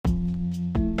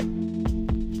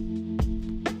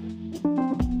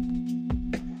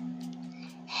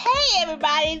Hey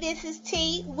everybody, this is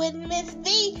T with Miss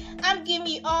V. I'm giving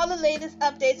you all the latest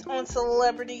updates on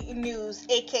celebrity news,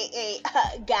 aka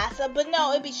gossip, but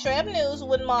no, it be straight up news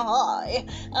with my high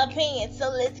opinion. So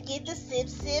let's get the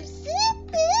sipping.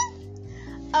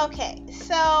 Okay,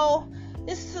 so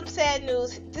this is some sad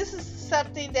news. This is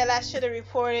something that I should have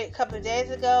reported a couple of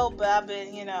days ago, but I've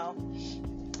been, it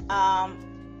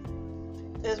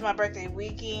was my birthday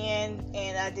weekend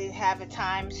and I didn't have the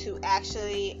time to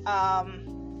actually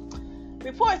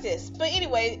report this. But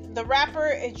anyway, the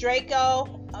rapper Draco,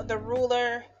 the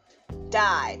ruler,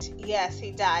 died. Yes, he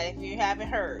died, if you haven't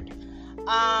heard.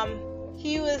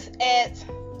 He was at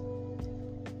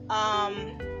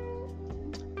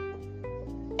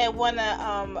one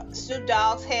of Snoop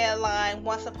Dogg's headline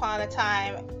Once Upon a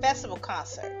Time festival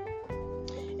concert.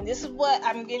 And this is what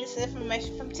I'm getting this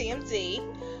information from TMZ.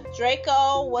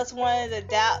 Draco was one of the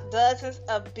dozens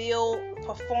of billed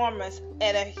performers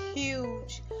at a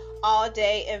huge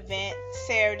all-day event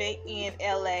Saturday in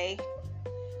LA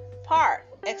Park,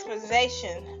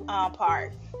 Exposition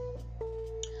Park.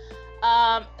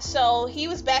 So he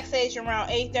was backstage around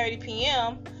 8:30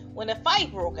 p.m. when a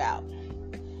fight broke out.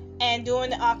 And during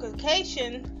the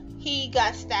altercation, he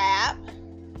got stabbed.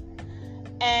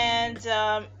 And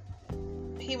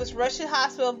he was rushed to the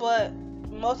hospital, but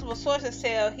multiple sources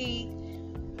say he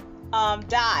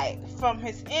died from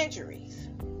his injuries.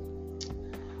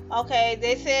 Okay,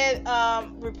 they said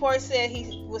reports said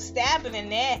he was stabbed in the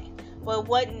neck, but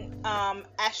wasn't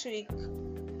actually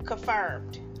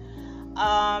confirmed.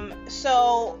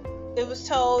 So it was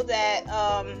told that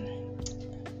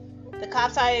the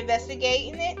cops are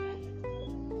investigating it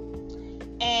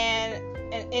and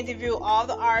interview all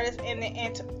the artists in the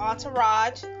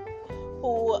entourage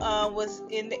who was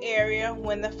in the area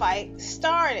when the fight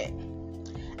started.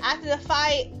 After the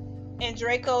fight and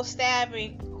Draco's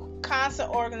stabbing, concert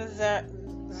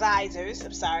organizers,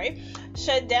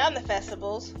 shut down the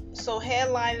festivals, so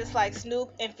headliners like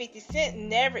Snoop and 50 Cent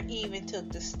never even took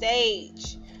the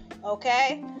stage.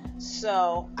 Okay?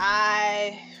 So,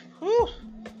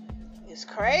 it's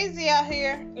crazy out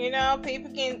here.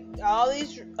 All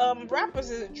these rappers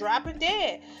is dropping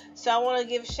dead. So I want to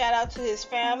give a shout out to his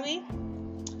family.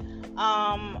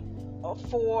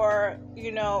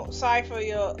 Sorry for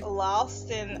your loss,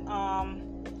 and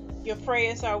your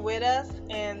prayers are with us,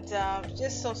 and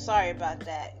just so sorry about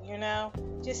that,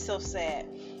 just so sad.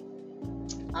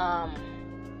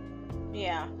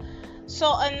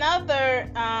 So another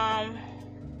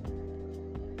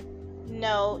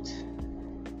note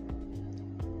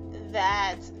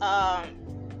that I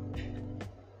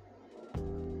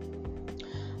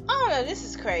don't know, this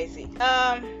is crazy.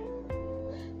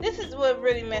 This is what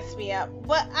really messed me up,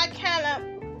 but I kind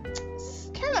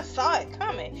of saw it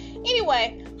coming.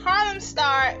 Anyway, Harlem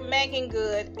star Megan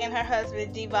Good and her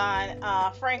husband Devon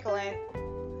Franklin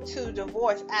to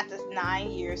divorce after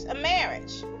 9 years of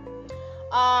marriage.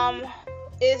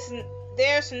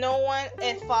 There's no one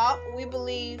at fault. We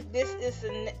believe this is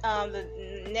the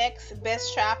next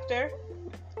best chapter.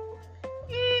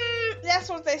 That's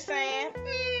what they're saying.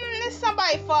 It's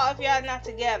somebody's fault if y'all not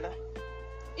together.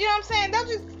 You know what I'm saying? Don't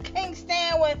just can't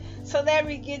stand when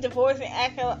celebrities get divorced and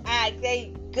act like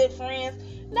they good friends.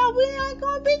 No, we're not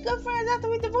gonna be good friends after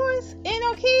we divorce. Ain't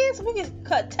no kids. We can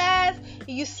cut ties.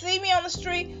 You see me on the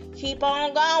street, keep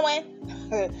on going.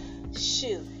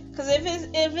 Shoot. Cause if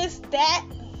it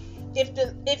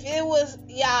was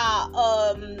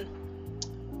y'all,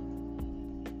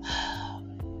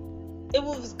 it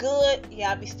was good,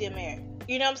 y'all be still married.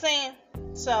 You know what I'm saying?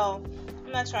 So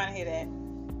I'm not trying to hear that.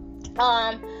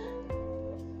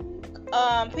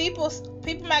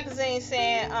 People magazine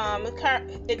saying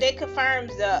they confirmed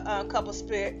the couple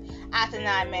split after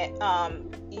 9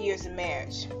 years of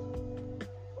marriage.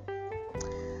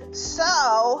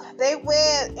 So they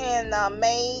wed in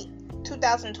May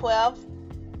 2012.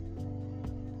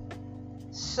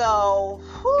 So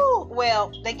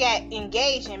they got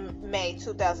engaged in May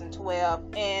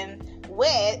 2012 and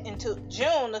wed into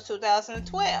June of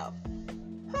 2012.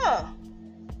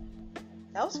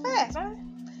 That was fast, huh?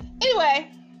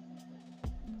 Anyway,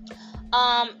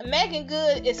 Megan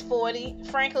Good is 40,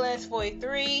 Franklin is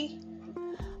 43.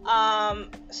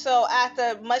 So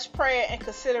after much prayer and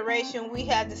consideration, we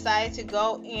have decided to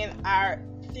go in our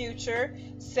future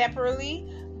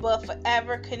separately, but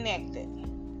forever connected.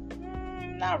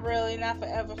 Not really, not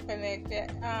forever connected.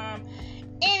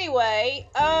 Anyway,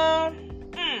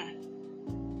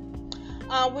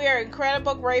 we are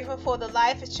incredibly grateful for the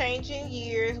life-changing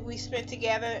years we spent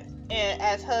together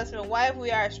as husband and wife.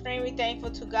 We are extremely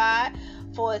thankful to God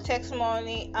for the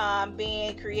testimony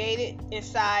being created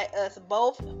inside us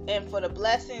both, and for the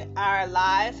blessing our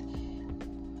lives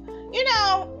You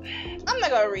know, I'm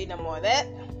not gonna read no more of that.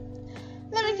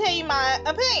 Let me tell you my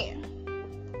opinion.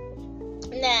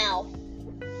 Now,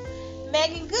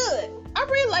 Meagan Good. I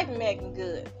really like Meagan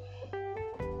Good.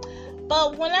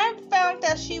 But when I found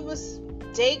out she was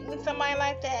dating somebody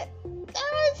like that, that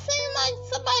didn't seem like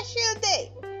somebody she'll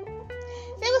date.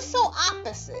 They were so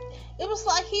opposite. It was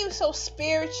like he was so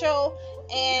spiritual,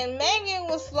 and Megan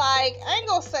was like, I ain't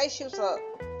gonna say she was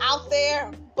out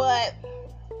there, but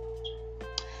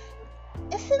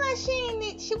it seemed like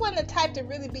she wasn't the type to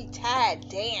really be tied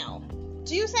down.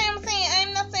 Do you see what I'm saying?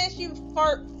 I'm not saying she was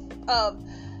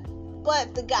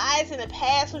but the guys in the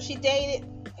past who she dated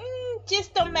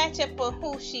just don't match up with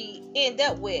who she ended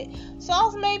up with. So I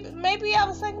was maybe I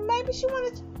was thinking maybe she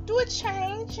wanted to do a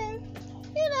change and,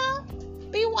 you know,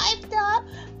 be wiped up.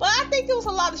 But I think there was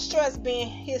a lot of stress being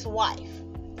his wife.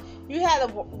 You had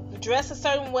to dress a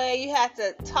certain way, you had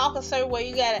to talk a certain way,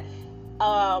 you gotta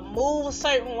move a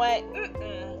certain way.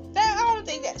 I don't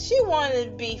think that she wanted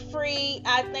to be free,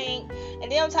 I think.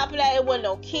 And then on top of that, it wasn't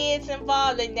no kids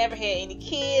involved. They never had any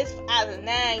kids out of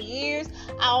 9 years.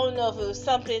 I don't know if it was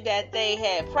something that they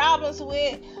had problems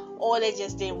with or they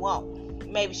just didn't want.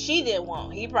 Maybe she didn't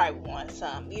want. He probably wanted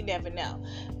something. You never know.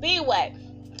 But anyway,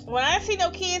 when I see no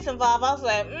kids involved, I was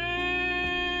like,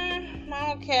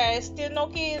 okay, still no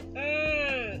kids,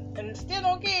 and still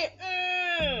no kids,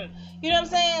 You know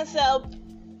what I'm saying? So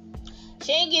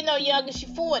she ain't getting no younger. She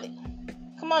 40.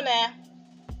 Come on now.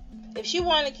 If she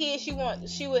wanted a kid, she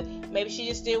would. Maybe she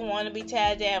just didn't want to be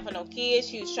tied down for no kids.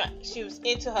 She was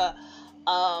into her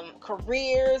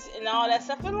careers and all that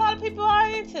stuff. And a lot of people are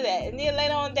into that. And then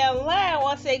later on down the line,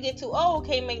 once they get too old,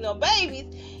 can't make no babies,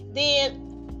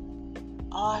 then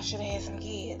I should have had some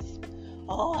kids.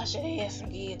 I should have had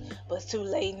some kids, but it's too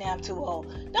late now. I'm too old.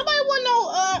 Nobody want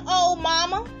no old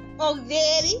mama or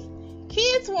daddy.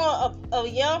 Kids want a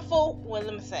young folk. Well,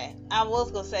 let me say, I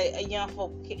was gonna say a young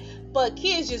folk kid, but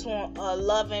kids just want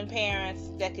loving parents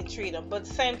that can treat them. But at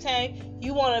the same time,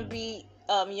 you want to be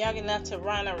young enough to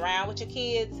run around with your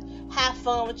kids, have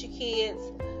fun with your kids,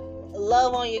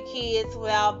 love on your kids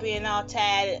without being all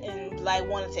tired and like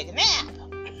want to take a nap.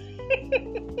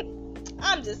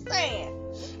 I'm just saying.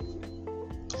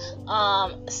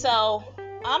 So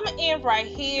I'm gonna end right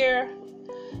here,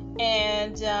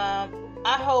 and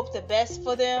I hope the best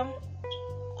for them.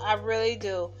 I really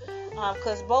do,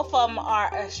 because both of them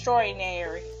are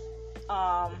extraordinary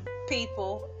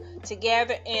people,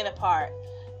 together and apart.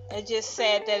 It's just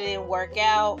sad that it didn't work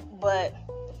out, but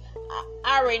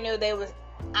I already knew they was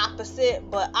opposite,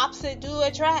 but opposite do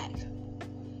attract.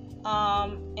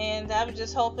 And I'm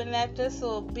just hoping that this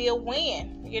will be a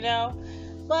win, you know.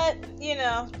 But, you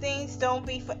know, things don't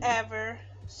be forever.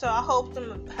 So I hope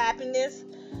them happiness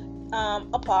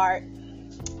apart.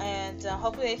 And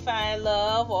hopefully they find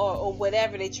love or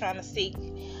whatever they're trying to seek.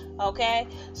 Okay?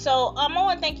 So I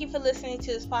want to thank you for listening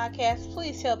to this podcast.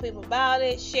 Please tell people about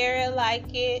it. Share it,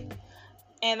 like it,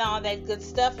 and all that good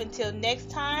stuff. Until next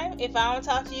time, if I don't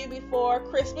talk to you before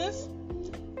Christmas,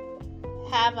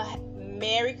 have a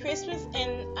Merry Christmas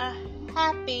and a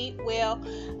happy, well,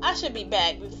 I should be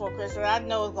back before Christmas. I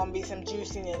know it's going to be some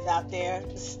juiciness out there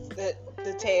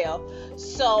to tell.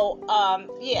 So,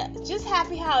 yeah, just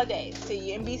happy holidays to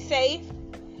you, and be safe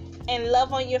and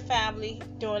love on your family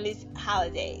during these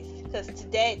holidays, because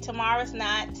tomorrow's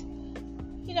not,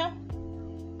 you know,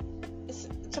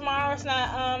 tomorrow's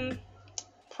not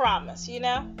promised, you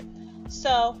know.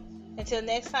 So until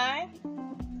next time,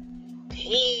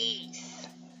 peace.